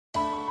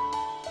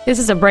This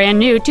is a brand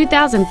new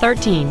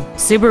 2013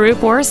 Subaru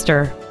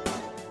Forester.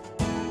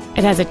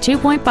 It has a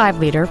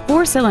 2.5-liter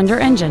four-cylinder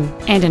engine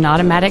and an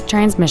automatic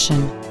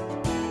transmission.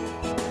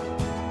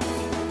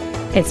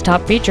 Its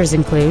top features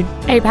include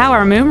a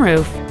power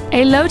moonroof,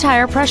 a low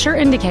tire pressure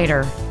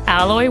indicator,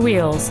 alloy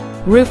wheels,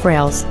 roof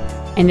rails,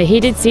 and the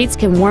heated seats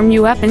can warm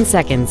you up in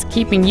seconds,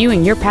 keeping you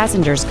and your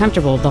passengers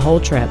comfortable the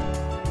whole trip.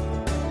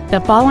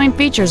 The following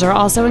features are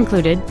also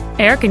included: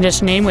 air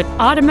conditioning with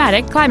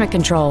automatic climate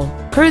control,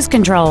 cruise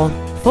control,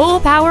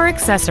 full power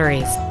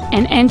accessories,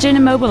 an engine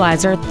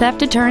immobilizer theft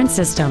deterrent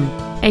system,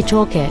 a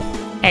toolkit,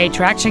 a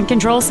traction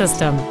control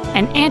system,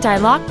 an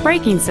anti-lock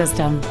braking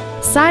system,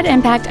 side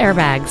impact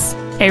airbags,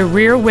 a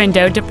rear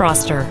window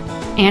defroster,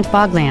 and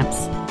fog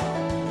lamps.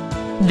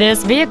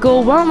 This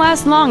vehicle won't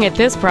last long at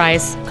this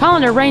price. Call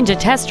and arrange a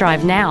test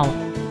drive now.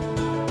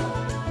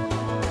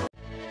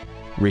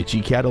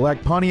 Ritchey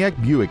Cadillac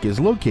Pontiac Buick is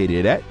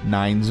located at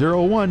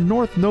 901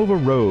 North Nova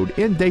Road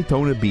in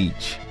Daytona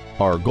Beach.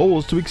 Our goal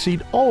is to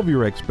exceed all of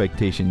your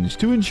expectations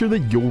to ensure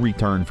that you'll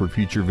return for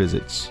future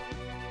visits.